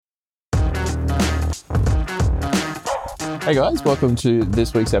Hey guys, welcome to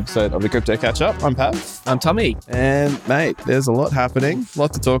this week's episode of the Crypto Catchup. I'm Pat. I'm Tommy. And mate, there's a lot happening, a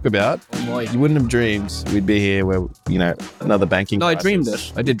lot to talk about. Oh boy. You wouldn't have dreamed we'd be here where, another banking No, crisis. I dreamed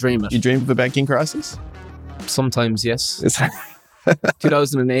it. I did dream it. You dreamed of a banking crisis? Sometimes, yes.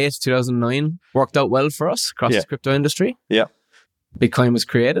 2008, 2009 worked out well for us across the crypto industry. Yeah. Bitcoin was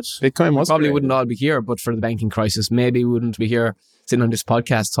created. Bitcoin was Probably created. wouldn't all be here, but for the banking crisis. Maybe we wouldn't be here sitting on this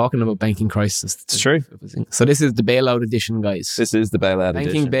podcast talking about banking crisis. It's true. So this is the bailout edition, guys. This is the bailout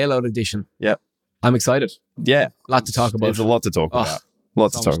Banking edition. bailout edition. Yep. I'm excited. Yeah. A lot to talk about. There's a lot to talk about.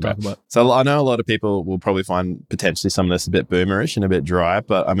 Lots to talk about. So I know a lot of people will probably find potentially some of this a bit boomerish and a bit dry,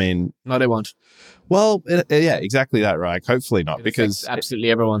 but I mean... No, they won't. Well, yeah, exactly that, right? Hopefully not, because...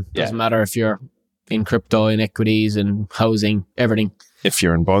 Absolutely everyone. Doesn't matter if you're in crypto, in equities, in housing, everything. If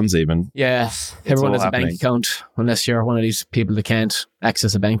you're in bonds even. Yeah, everyone has a happening. bank account, unless you're one of these people that can't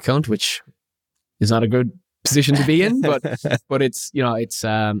access a bank account, which is not a good position to be in. But it's,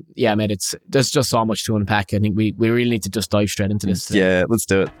 mate, there's just so much to unpack. I think we really need to just dive straight into this today. Yeah, let's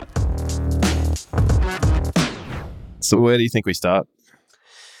do it. So where do you think we start?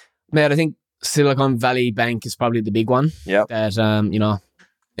 Mate, I think Silicon Valley Bank is probably the big one. Yeah. That,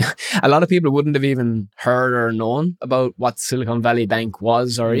 a lot of people wouldn't have even heard or known about what Silicon Valley Bank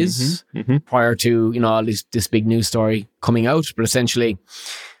was or is prior to, all this big news story coming out. But essentially,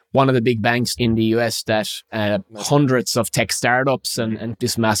 one of the big banks in the US that hundreds of tech startups and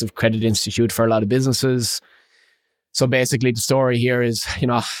this massive credit institute for a lot of businesses. So basically, the story here is,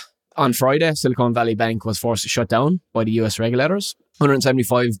 on Friday, Silicon Valley Bank was forced to shut down by the US regulators.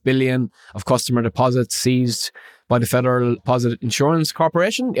 175 billion of customer deposits seized by the Federal Deposit Insurance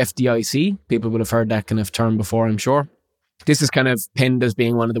Corporation, FDIC. People would have heard that kind of term before, I'm sure. This is kind of pinned as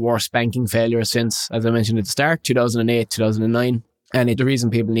being one of the worst banking failures since, as I mentioned at the start, 2008, 2009. And the reason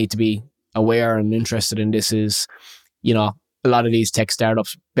people need to be aware and interested in this is, a lot of these tech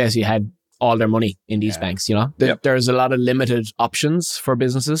startups basically had all their money in these banks, There's a lot of limited options for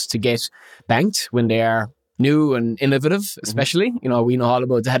businesses to get banked when they are new and innovative, especially. We know all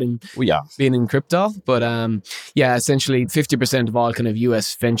about that being in crypto. But essentially 50% of all kind of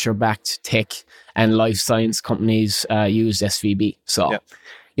US venture-backed tech and life science companies use SVB. So,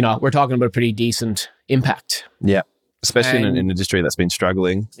 we're talking about a pretty decent impact. Yeah. Especially in an industry that's been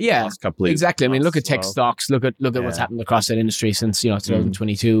struggling the last couple of exactly. years. I mean, look at tech stocks. Look at what's happened across that industry since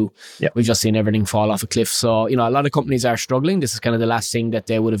 2022. We've just seen everything fall off a cliff. So a lot of companies are struggling. This is kind of the last thing that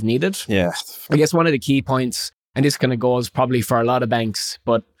they would have needed. Yeah, I guess one of the key points, and this kind of goes probably for a lot of banks,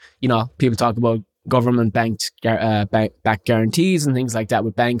 but people talk about government backed guarantees and things like that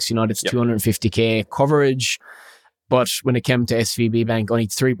with banks. That's 250k coverage. But when it came to SVB Bank, only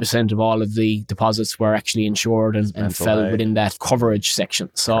 3% of all of the deposits were actually insured and fell within that coverage section.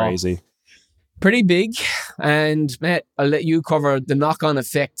 So crazy. Pretty big. And Matt, I'll let you cover the knock-on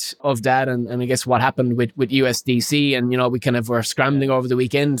effect of that and I guess what happened with USDC. And, we kind of were scrambling over the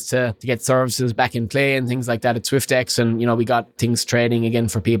weekend to get services back in play and things like that at SwiftX. And, we got things trading again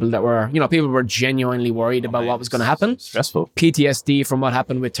for people that were, people were genuinely worried about what was going to happen. Stressful. PTSD from what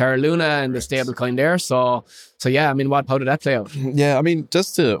happened with Terra Luna and the stablecoin there. So yeah, I mean, how did that play out? Yeah, I mean,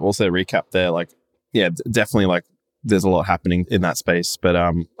 just to also recap there, definitely there's a lot happening in that space. But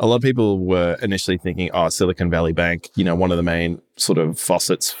a lot of people were initially thinking, Silicon Valley Bank, one of the main sort of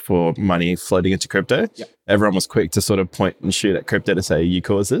faucets for money floating into crypto. Yep. Everyone was quick to sort of point and shoot at crypto to say, you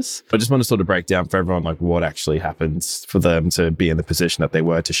caused this. I just want to sort of break down for everyone, what actually happens for them to be in the position that they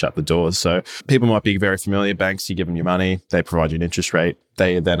were to shut the doors. So people might be very familiar. Banks, you give them your money, they provide you an interest rate.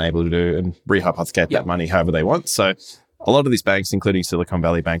 They are then able to do and rehypothecate that money however they want. So a lot of these banks, including Silicon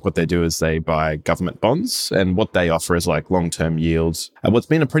Valley Bank, what they do is they buy government bonds, and what they offer is long-term yields at what's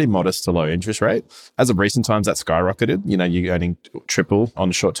been a pretty modest to low interest rate. As of recent times, that skyrocketed. You're earning triple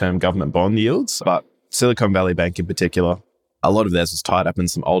on short-term government bond yields. But Silicon Valley Bank in particular, a lot of theirs was tied up in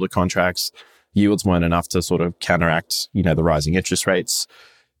some older contracts. Yields weren't enough to sort of counteract, the rising interest rates.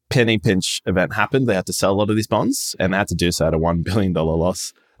 Penny pinch event happened. They had to sell a lot of these bonds, and they had to do so at a $1 billion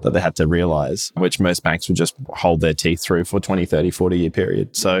loss that they had to realize, which most banks would just hold their teeth through for 20, 30, 40-year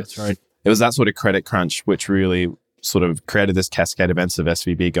period. So that's right. It was that sort of credit crunch which really sort of created this cascade events of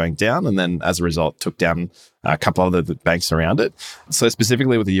SVB going down, and then as a result took down a couple other banks around it. So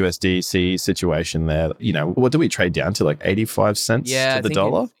specifically with the USDC situation there, what do we trade down to, 85 cents to the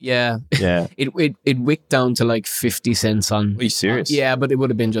dollar? It wicked down to 50 cents on... Are you serious? Yeah, but it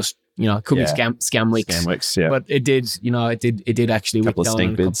would have been just it could be scam weeks. Scam weeks, yeah. But it did actually couple wick of down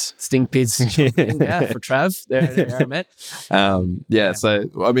stink bids. Stink bids, for Trav. There they are, mate. So,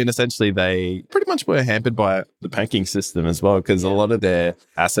 I mean, essentially they pretty much were hampered by the banking system as well, because a lot of their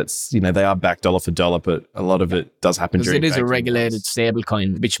assets, they are backed dollar for dollar, but a lot of it does happen during it is a regulated stable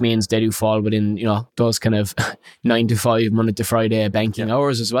coin, which means they do fall within, those kind of 9 to 5, Monday to Friday banking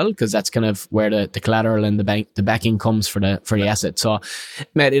hours as well, because that's kind of where the collateral and the backing comes for the asset. So,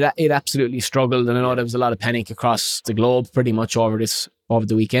 mate, it absolutely struggled, and I know there was a lot of panic across the globe pretty much over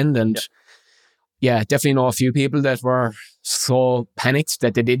the weekend, and definitely know a few people that were so panicked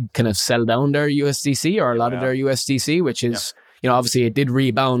that they did kind of sell down their USDC or a lot of their USDC, which is obviously it did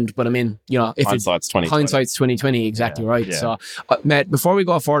rebound, but I mean, if hindsight's 2020. Hindsight's 2020, exactly right. Yeah. So, Matt, before we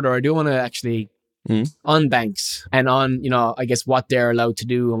go further, I do want to actually on banks and on, I guess what they're allowed to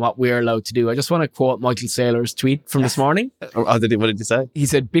do and what we're allowed to do. I just want to quote Michael Saylor's tweet from this morning. What did he say? He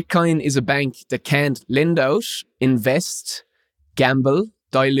said, Bitcoin is a bank that can't lend out, invest, gamble,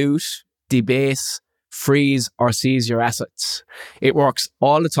 dilute, debase, freeze, or seize your assets. It works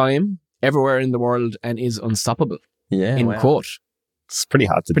all the time, everywhere in the world, and is unstoppable. Yeah. Quote. It's pretty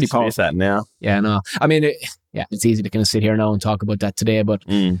hard to dismiss that now. Yeah, no. I mean, it's easy to kind of sit here now and talk about that today, but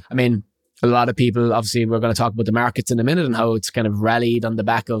I mean, a lot of people, obviously, we're going to talk about the markets in a minute and how it's kind of rallied on the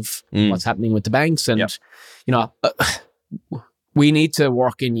back of what's happening with the banks. And, we need to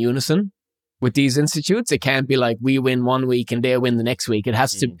work in unison with these institutes. It can't be like we win one week and they win the next week. There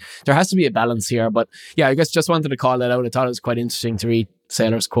has to be a balance here. But yeah, I guess just wanted to call that out. I thought it was quite interesting to read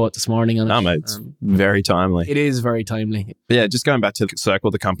Saylor's quote this morning on it. No, mate, it's very timely. It is very timely. But yeah, just going back to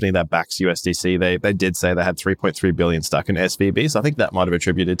Circle, the company that backs USDC, they did say they had 3.3 billion stuck in SVB. So I think that might have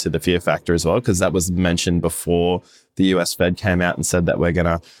attributed to the fear factor as well, because that was mentioned before the US Fed came out and said that we're going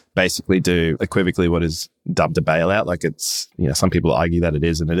to basically do equivocally what is dubbed a bailout. Like it's, some people argue that it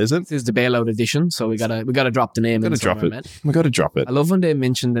is and it isn't. This is the bailout edition, so we gotta drop the name. We got to drop it. I love when they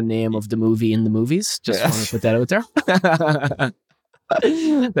mention the name of the movie in the movies. Just want to put that out there.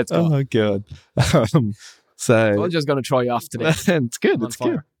 Let's go. Oh god. So I'm just going to try you off today. It's good. It's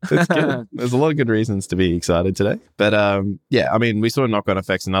good. There's a lot of good reasons to be excited today. But I mean, we saw knock-on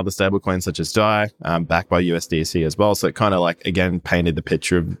effects in other stablecoins such as DAI, backed by USDC as well. So it kind of again, painted the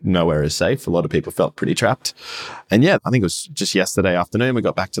picture of nowhere is safe. A lot of people felt pretty trapped. And I think it was just yesterday afternoon, we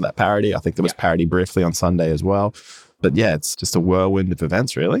got back to that parity. I think there was parity briefly on Sunday as well. But it's just a whirlwind of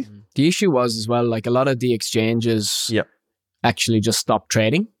events, really. The issue was as well, a lot of the exchanges actually just stopped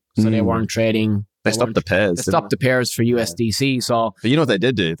trading. So they weren't trading. They stopped the pairs. They stopped the pairs for USDC. So, but you know what they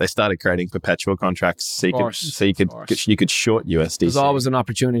did do? They started creating perpetual contracts so you could short USDC. There's always an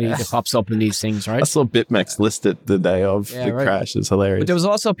opportunity that pops up in these things, right? I saw BitMEX listed the day of the crash. It's hilarious. But there was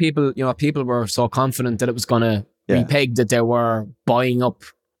also people were so confident that it was going to be pegged that they were buying up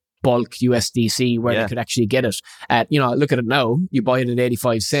bulk USDC where they could actually get it at, look at it now, you buy it at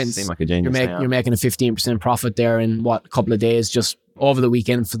 85 cents. Seem like a genius. You're making a 15% profit there in a couple of days just over the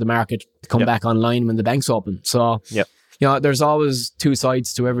weekend for the market to come back online when the banks open. So, there's always two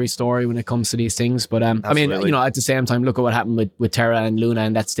sides to every story when it comes to these things. But I mean, at the same time, look at what happened with Terra and Luna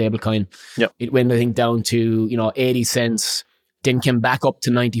and that stablecoin. It went, I think, down to 80 cents, then came back up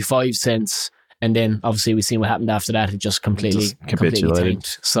to 95 cents. And then obviously we seen what happened after that. It just completely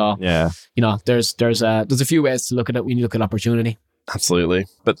tanked. So there's a few ways to look at it when you look at opportunity. Absolutely.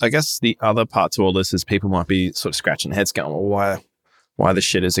 But I guess the other part to all this is people might be sort of scratching their heads going, well, why the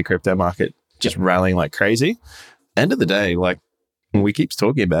shit is the crypto market just rallying like crazy? End of the day, we keep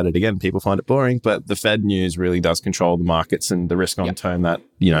talking about it again, people find it boring, but the Fed news really does control the markets and the risk on term that,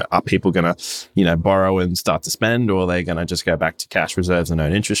 are people going to, borrow and start to spend, or are they going to just go back to cash reserves and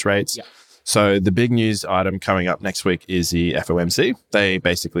earn interest rates? So the big news item coming up next week is the FOMC. They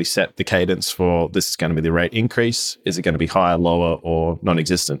basically set the cadence for this is going to be the rate increase. Is it going to be higher, lower, or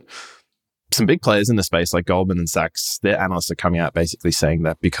non-existent? Some big players in the space like Goldman and Sachs, their analysts are coming out basically saying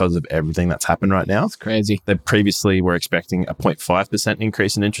that because of everything that's happened right now. It's crazy. They previously were expecting a 0.5%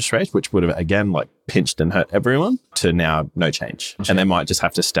 increase in interest rates, which would have, again, pinched and hurt everyone, to now no change. And they might just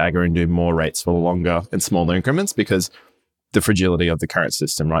have to stagger and do more rates for longer and smaller increments because the fragility of the current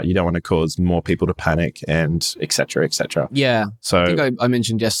system, right? You don't want to cause more people to panic and et cetera, et cetera. Yeah. So I think I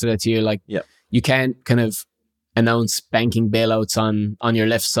mentioned yesterday to you, you can't kind of announce banking bailouts on your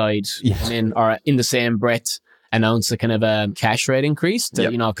left side and then, or in the same breath, announce a kind of a cash rate increase to,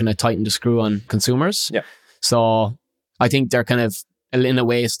 kind of tighten the screw on consumers. Yeah. So I think they're kind of, in a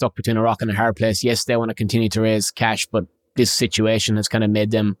way, stuck between a rock and a hard place. Yes, they want to continue to raise cash, but this situation has kind of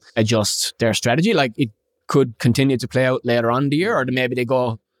made them adjust their strategy. It could continue to play out later on in the year, or maybe they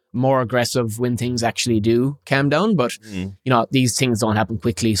go more aggressive when things actually do calm down. But, these things don't happen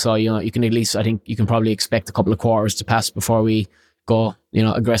quickly. So, you can at least, I think you can probably expect a couple of quarters to pass before we go,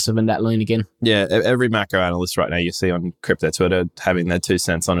 aggressive in that line again. Yeah, every macro analyst right now you see on crypto Twitter having their 2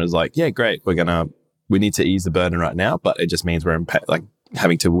 cents on it is like, yeah, great, we need to ease the burden right now, but it just means we're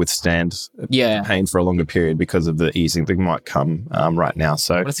having to withstand pain for a longer period because of the easing that might come right now.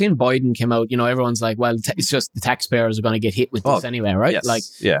 So, but I've seen Biden came out, everyone's like, well, it's just the taxpayers are going to get hit with this anyway, right?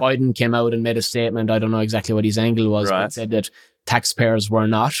 Yes, Biden came out and made a statement. I don't know exactly what his angle was, but said that taxpayers were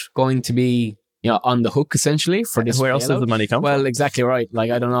not going to be on the hook essentially for this. Where else does the money come from? Well, exactly right.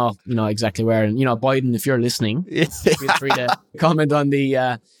 Like, I don't know, exactly where. And, Biden, if you're listening, feel free to comment on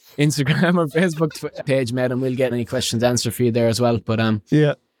the Instagram or Facebook page, mate, and we'll get any questions answered for you there as well. But,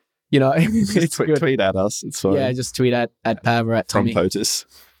 it's tweet at us. It's fine. Yeah, just tweet at Pav or at Tommy. From POTUS.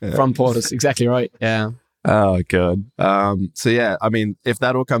 Yeah. From POTUS, exactly right. Yeah. Oh, God. So, yeah, I mean, if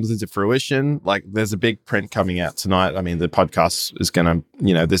that all comes into fruition, like there's a big print coming out tonight. I mean, the podcast is going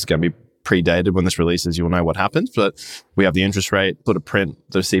to, this is going to be predated when this releases. You'll know what happens. But we have the interest rate sort of print,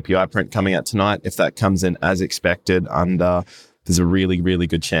 the CPI print coming out tonight. If that comes in as expected there's a really, really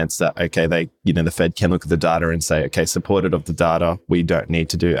good chance that, okay, the Fed can look at the data and say, okay, supported of the data, we don't need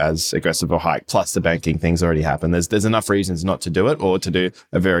to do as aggressive a hike. Plus the banking thing's already happened. There's enough reasons not to do it or to do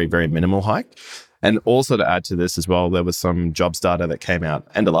a very, very minimal hike. And also to add to this as well, there was some jobs data that came out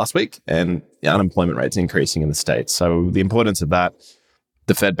end of last week and the unemployment rate's increasing in the States. So the importance of that,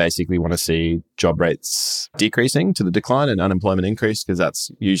 the Fed basically want to see job rates decreasing to the decline and unemployment increase because that's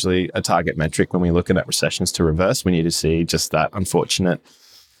usually a target metric when we're looking at recessions to reverse. We need to see just that unfortunate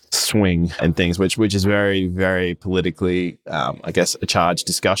swing and things, which is very, very politically, I guess, a charged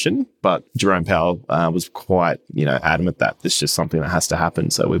discussion. But Jerome Powell was quite, adamant that it's just something that has to happen.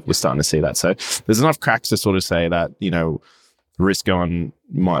 So we're starting to see that. So there's enough cracks to sort of say that, risk on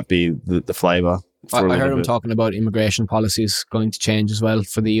might be the flavor. I heard him talking about immigration policies going to change as well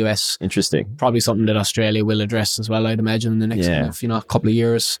for the US. Interesting. Probably something that Australia will address as well, I'd imagine, in the next couple of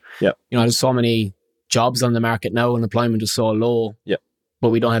years. Yeah. There's so many jobs on the market now and employment is so low. Yeah. But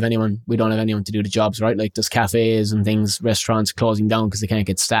we don't have anyone to do the jobs, right? Like there's cafes and things, restaurants closing down because they can't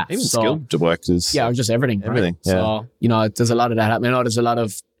get staff. Even skilled workers. Yeah, or just everything. Everything. Right? Yeah. So, there's a lot of that happening. I know there's a lot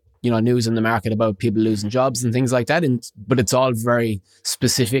of news in the market about people losing jobs and things like that. But it's all very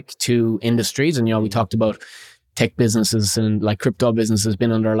specific to industries. And, we talked about tech businesses and like crypto business has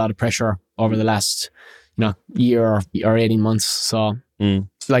been under a lot of pressure over the last, year or 18 months. So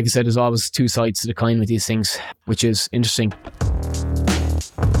like I said, there's always two sides to the coin with these things, which is interesting.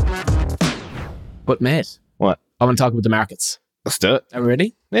 But mate, what? I want to talk about the markets. Let's do it. Are we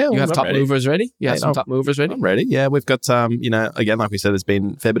ready? Yeah, you have top movers ready? You have some top movers ready? I'm ready. Yeah, we've got, again, like we said, there's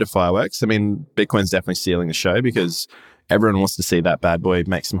been a fair bit of fireworks. I mean, Bitcoin's definitely stealing the show because everyone wants to see that bad boy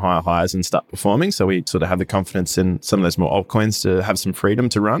make some higher highs and start performing. So we sort of have the confidence in some of those more altcoins to have some freedom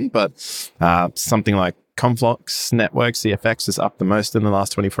to run. But something like Conflux Network, CFX, is up the most in the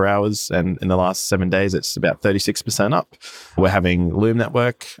last 24 hours. And in the last 7 days, it's about 36% up. We're having Loom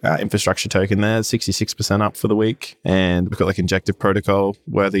Network, infrastructure token there, 66% up for the week. And we've got like Injective Protocol,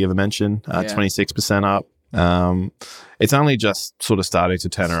 worthy of a mention, 26% up. It's only just sort of starting to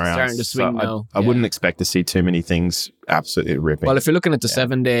turn around. Starting to swing now. I wouldn't expect to see too many things absolutely ripping. Well, if you're looking at the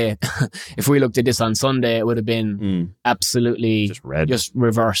 7 day, if we looked at this on Sunday, it would have been absolutely just red, just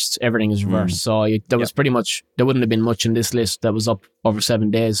reversed. Everything is reversed. So there was pretty much, there wouldn't have been much in this list that was up over 7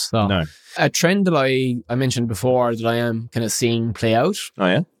 days. So no. A trend that I mentioned before that I am kind of seeing play out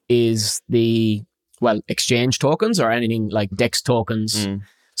is the, exchange tokens or anything like DEX tokens.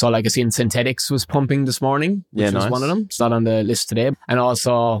 So like I seen Synthetics was pumping this morning, which was one of them. It's not on the list today. And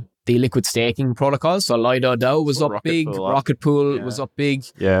also the liquid staking protocols. So Lido DAO was up big. Rocket Pool was up big.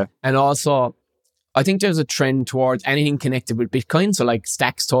 Yeah. And also, I think there's a trend towards anything connected with Bitcoin. So like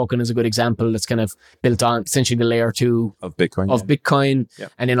Stacks token is a good example that's kind of built on essentially the layer 2 of Bitcoin. Bitcoin. Yeah.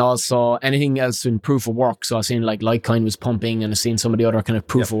 And then also anything else in proof of work. So I've seen like Litecoin was pumping and I've seen some of the other kind of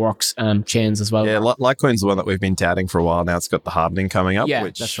proof of works chains as well. Yeah, Litecoin's the one that we've been touting for a while now. It's got the hardening coming up. Yeah,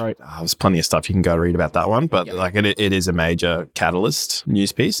 which, that's right. There's plenty of stuff you can go read about that one. But like it is a major catalyst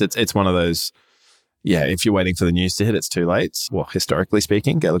news piece. It's one of those... Yeah, if you're waiting for the news to hit, it's too late. Well, historically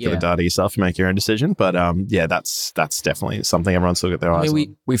speaking, go look at the data yourself and make your own decision. But that's definitely something everyone's looking at their eyes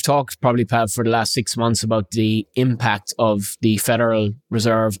on. We've talked probably, Pav, for the last 6 months about the impact of the Federal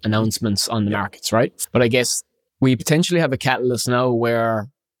Reserve announcements on the markets, right? But I guess we potentially have a catalyst now where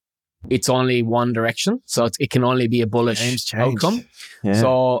it's only one direction. So it can only be a bullish outcome. Yeah.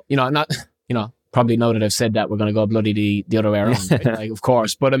 So, probably now that I've said that, we're going to go bloody the other way around, right? Like, of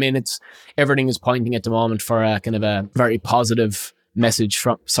course. But I mean, everything is pointing at the moment for a kind of a very positive message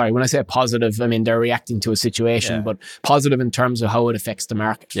from, sorry, when I say positive, I mean, they're reacting to a situation, but positive in terms of how it affects the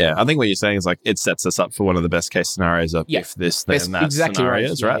market. Yeah, I think what you're saying is like it sets us up for one of the best case scenarios of if this, then that exactly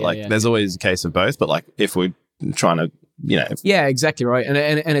scenarios, right? There's always a case of both, but like if we're trying to, yeah, exactly right.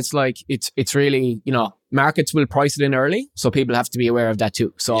 And it's like, it's really, markets will price it in early. So people have to be aware of that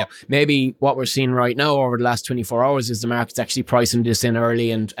too. So maybe what we're seeing right now over the last 24 hours is the market's actually pricing this in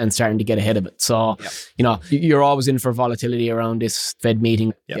early and starting to get ahead of it. So, you're always in for volatility around this Fed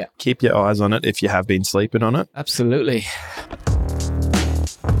meeting. Yeah. Keep your eyes on it if you have been sleeping on it. Absolutely.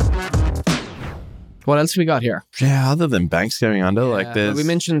 What else we got here? Yeah, other than banks going under, we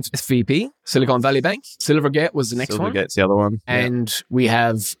mentioned SVP, Silicon Valley Bank. Silvergate was the next one. Silvergate's the other one. And we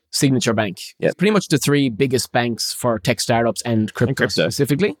have Signature Bank. Yeah. Pretty much the three biggest banks for tech startups and crypto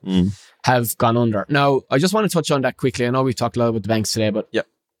specifically have gone under. Now, I just want to touch on that quickly. I know we've talked a lot about the banks today, but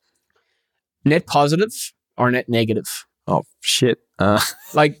net positive or net negative? Oh, shit.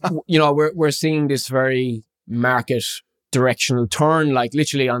 We're seeing this very market directional turn. Like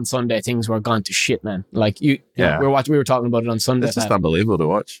literally on Sunday, things were gone to shit, man. Like we were talking about it on Sunday. It's just unbelievable to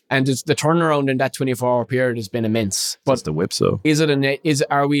watch. And the turnaround in that 24-hour period has been immense. But just the whipsaw.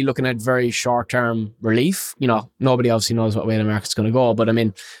 Are we looking at very short-term relief? Nobody obviously knows what way the market's going to go. But I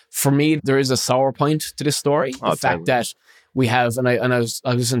mean, for me, there is a sour point to this story. The fact that we have, I was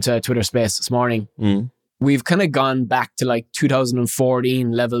listening to Twitter Space this morning. We've kind of gone back to like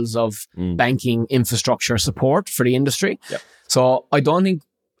 2014 levels of banking infrastructure support for the industry. Yep. So I don't think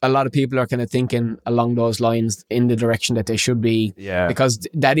a lot of people are kind of thinking along those lines in the direction that they should be. Yeah. Because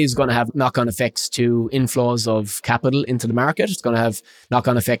that is going to have knock-on effects to inflows of capital into the market. It's going to have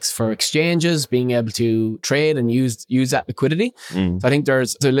knock-on effects for exchanges being able to trade and use that liquidity. So I think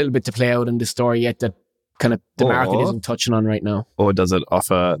there's a little bit to play out in this story yet that kind of the market isn't touching on right now. Or does it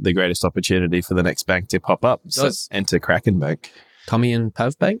offer the greatest opportunity for the next bank to pop up? So enter Kraken Bank. Tommy and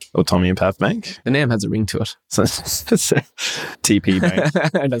Pav Bank? Or Tommy and Pav Bank. The name has a ring to it. TP Bank.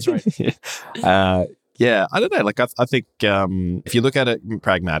 That's right. I don't know. Like, I think if you look at it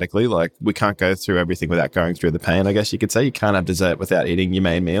pragmatically, like we can't go through everything without going through the pain, I guess you could say. You can't have dessert without eating your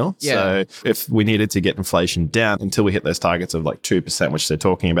main meal. Yeah. So if we needed to get inflation down until we hit those targets of like 2%, which they're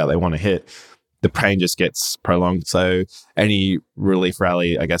talking about they want to hit, the pain just gets prolonged. So any relief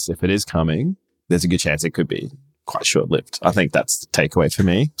rally, I guess, if it is coming, there's a good chance it could be quite short-lived. I think that's the takeaway for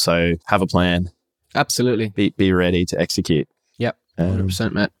me. So have a plan. Absolutely. Be ready to execute. Yep.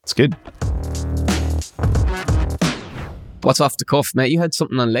 100%, Matt. It's good. What's off the cuff, mate? You had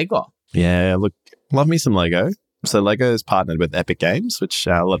something on Lego. Yeah, look, love me some Lego. So Lego is partnered with Epic Games, which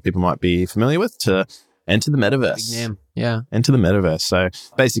a lot of people might be familiar with, to enter the metaverse. Big name. Yeah. Enter the metaverse. So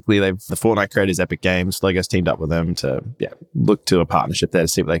basically, the Fortnite creators, Epic Games, Lego's teamed up with them to look to a partnership there to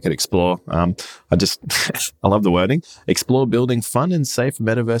see what they could explore. I love the wording. Explore building fun and safe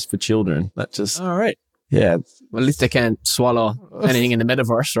metaverse for children. That just... All right. Yeah. Well, at least they can't swallow anything in the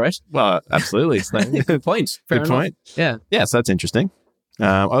metaverse, right? Well, absolutely. Good point. Good point. Yeah. Yeah, so that's interesting.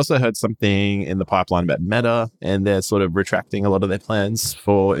 I also heard something in the pipeline about Meta, and they're sort of retracting a lot of their plans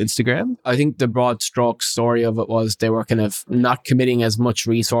for Instagram. I think the broad stroke story of it was they were kind of not committing as much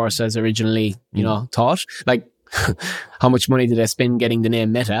resource as originally, thought. Like, how much money did they spend getting the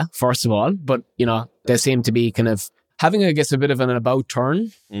name Meta, first of all? But, they seem to be kind of having, I guess, a bit of an about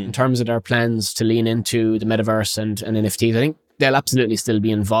turn in terms of their plans to lean into the metaverse and NFTs. I think they'll absolutely still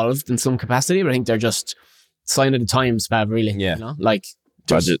be involved in some capacity, but I think they're just sign of the times, Pav, really. Yeah.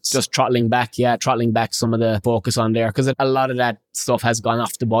 Just throttling back some of the focus on there, because a lot of that stuff has gone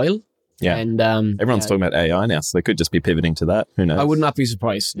off the boil. Yeah. And everyone's talking about AI now, so they could just be pivoting to that. Who knows? I would not be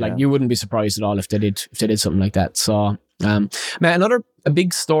surprised. You wouldn't be surprised at all if they did something like that. So, a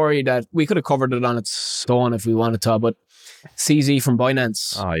big story that we could have covered it on its own if we wanted to, but CZ from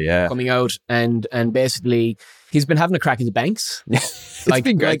Binance. Oh yeah. Coming out and basically he's been having a crack at the banks. It's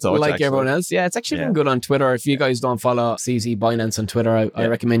been great to watch, like everyone else. Yeah, it's actually been good on Twitter. If you guys don't follow CZ Binance on Twitter, I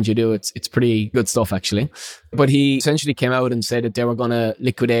recommend you do. It's pretty good stuff, actually. But he essentially came out and said that they were going to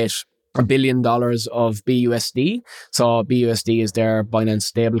liquidate $1 billion of BUSD. So BUSD is their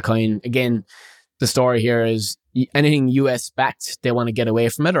Binance stablecoin. Again, the story here is anything US backed, they want to get away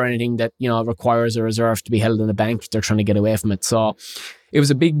from it, or anything that, requires a reserve to be held in a bank, they're trying to get away from it. So it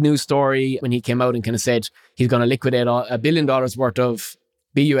was a big news story when he came out and kind of said he's going to liquidate $1 billion worth of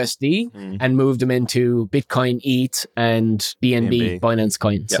BUSD and move them into Bitcoin, ETH, and BNB, Binance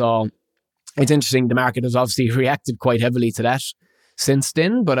Coin. Yep. So it's interesting. The market has obviously reacted quite heavily to that since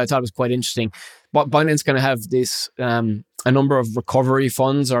then, but I thought it was quite interesting. But Binance kind of have this, a number of recovery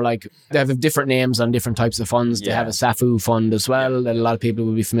funds, or like they have different names on different types of funds. They have a SAFU fund as well that a lot of people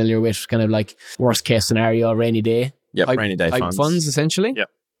will be familiar with, kind of like worst case scenario, rainy day Yep, rainy day funds essentially. Yep.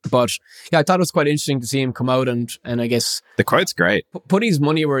 But yeah, I thought it was quite interesting to see him come out and I guess the quote's great. Put his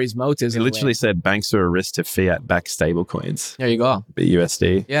money where his mouth is. He literally said banks are a risk to fiat-backed stable coins. There you go.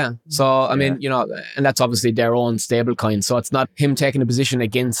 BUSD. Yeah. So I mean, and that's obviously their own stable coin. So it's not him taking a position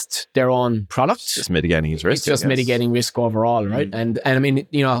against their own product. Just mitigating his risk. It's just mitigating risk overall, right? And I mean,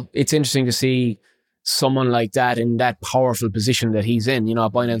 it's interesting to see someone like that in that powerful position that he's in.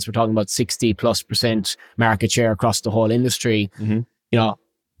 At Binance, we're talking about 60+% market share across the whole industry.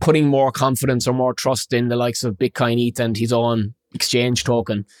 Putting more confidence or more trust in the likes of Bitcoin, ETH, and his own exchange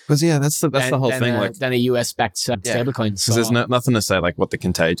token. Because that's the whole thing. Than a US-backed stablecoin. Because there's nothing to say what the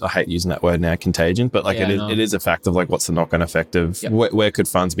contagion. I hate using that word now, contagion, but it is a fact of what's the knock-on effect of where could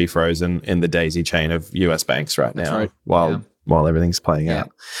funds be frozen in the daisy chain of US banks right now while everything's playing out.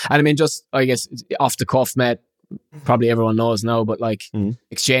 And I mean, just I guess off the cuff, Matt. Probably everyone knows now, but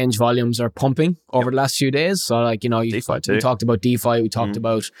exchange volumes are pumping over the last few days. So DeFi too. We talked about DeFi, we talked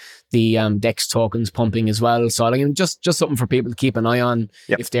about the DEX tokens pumping as well. So just something for people to keep an eye on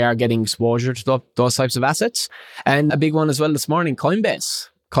if they are getting exposure to those types of assets. And a big one as well this morning, Coinbase.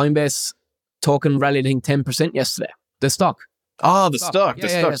 Coinbase token rallied, I think, 10% yesterday. The stock. Oh, the stock.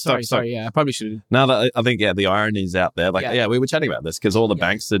 Sorry. Yeah, I probably should. No, I think, the irony is out there. We were chatting about this because all the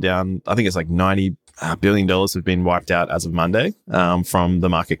banks are down. I think it's $90 billion have been wiped out as of Monday from the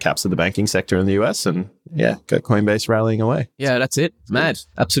market caps of the banking sector in the US. And got Coinbase rallying away. Yeah, that's it. Mad.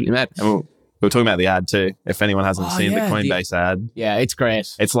 Absolutely mad. And we were talking about the ad too. If anyone hasn't seen the Coinbase ad. Yeah, it's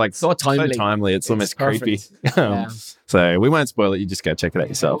great. It's so timely. It's almost creepy. So we won't spoil it. You just go check it out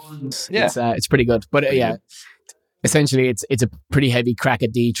yourself. It's pretty good. But essentially, it's a pretty heavy crack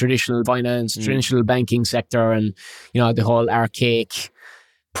at the traditional finance, traditional banking sector, and the whole archaic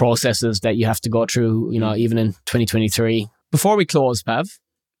processes that you have to go through. Even in 2023. Before we close, Pav,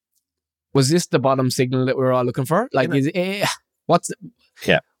 was this the bottom signal that we were all looking for?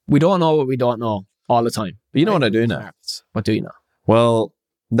 We don't know what we don't know all the time. But you know what I do know? What do you know? Well,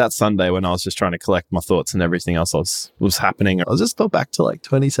 that Sunday when I was just trying to collect my thoughts and everything else was happening, I just thought back to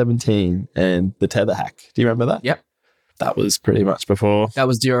 2017 and the Tether hack. Do you remember that? Yep. That was pretty much before. That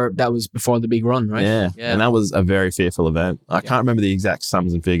was before the big run, right? Yeah. And that was a very fearful event. I can't remember the exact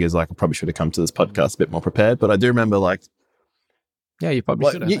sums and figures. I probably should have come to this podcast a bit more prepared, but I do remember you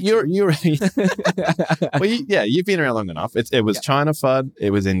probably should have. You're you've been around long enough. It was China FUD, it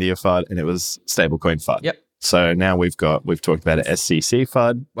was India FUD, and it was stablecoin FUD. Yep. So now we've talked about it, SCC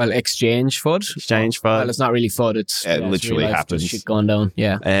FUD. Well, exchange FUD. Well, it's not really FUD. It literally happens. Shit going down.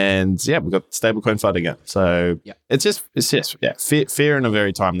 Yeah. And we've got stablecoin FUD again. So it's just fear in a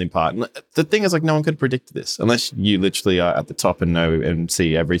very timely part. And the thing is, no one could predict this unless you literally are at the top and know and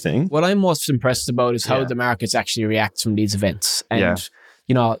see everything. What I'm most impressed about is how the markets actually react from these events. And,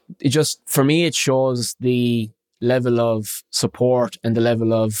 it just, for me, it shows the level of support and the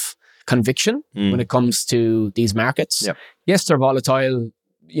level of conviction when it comes to these markets. Yep. Yes, they're volatile.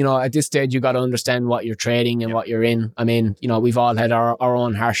 At this stage, you got to understand what you're trading and what you're in. I mean, we've all had our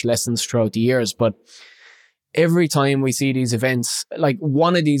own harsh lessons throughout the years, but every time we see these events,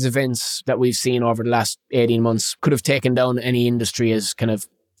 one of these events that we've seen over the last 18 months could have taken down any industry as kind of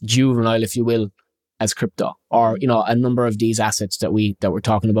juvenile, if you will, as crypto, or a number of these assets that we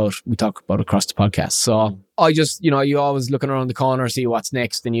talk about across the podcast. So I just you always looking around the corner, see what's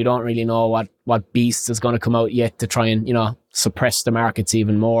next, and you don't really know what beast is going to come out yet to try and suppress the markets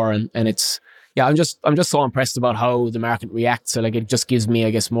even more. And it's I'm just so impressed about how the market reacts. So it just gives me, I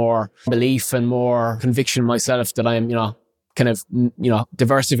guess, more belief and more conviction myself that I'm kind of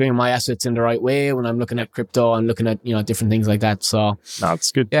diversifying my assets in the right way when I'm looking at crypto and looking at different things like that. So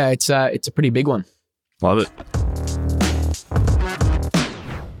that's good. Yeah, it's a pretty big one. Love it.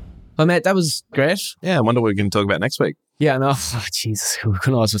 Well, mate, that was great. Yeah, I wonder what we can talk about next week. Yeah, no, Jesus, who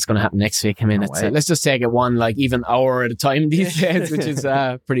knows what's going to happen next week? I mean, let's just take it one even hour at a time these days, which is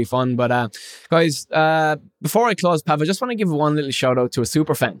pretty fun. But guys, before I close, Pav, I just want to give one little shout out to a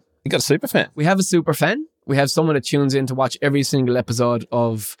super fan. You got a super fan? We have a super fan. We have someone that tunes in to watch every single episode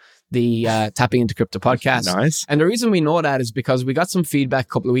of the Tapping Into Crypto podcast. Nice. And the reason we know that is because we got some feedback a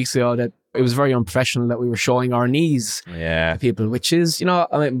couple of weeks ago that it was very unprofessional that we were showing our knees to people, which is,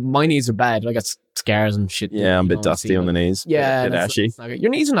 my knees are bad. I got scars and shit. Yeah, I'm a bit dusty on the knees. Yeah. A bit ashy. Your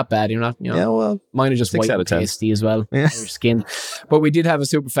knees are not bad. You're not, Yeah, well. Mine are just white and pasty as well. Yeah. Your skin. But we did have a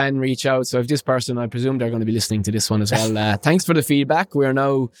super fan reach out. So if this person, I presume they're going to be listening to this one as well. Thanks for the feedback. We're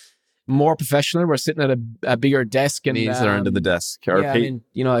now more professional. We're sitting at a bigger desk. And knees are under the desk. Yeah, I mean,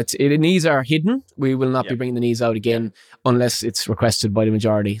 knees are hidden. We will not be bringing the knees out again unless it's requested by the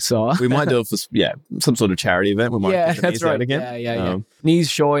majority. So we might do it for some sort of charity event. We might get the knees out again. Yeah. Knees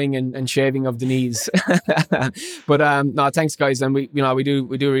showing and shaving of the knees. But no, thanks guys, and we do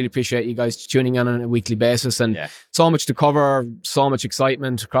really appreciate you guys tuning in on a weekly basis, and so much to cover, so much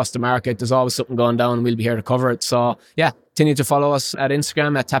excitement across the market. There's always something going down, and we'll be here to cover it. So continue to follow us at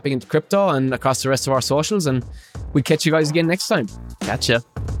Instagram at Tapping Into Crypto and across the rest of our socials, and we'll catch you guys again next time. Catch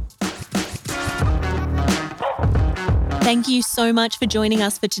Thank you so much for joining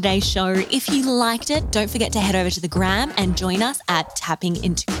us for today's show. If you liked it, don't forget to head over to the gram and join us at Tapping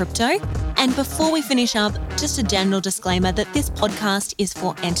Into Crypto. And before we finish up, just a general disclaimer that this podcast is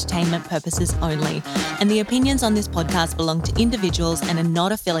for entertainment purposes only, and the opinions on this podcast belong to individuals and are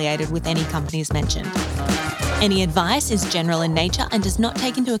not affiliated with any companies mentioned. Any advice is general in nature and does not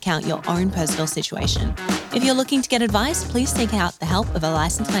take into account your own personal situation. If you're looking to get advice, please seek out the help of a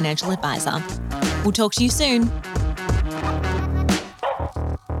licensed financial advisor. We'll talk to you soon.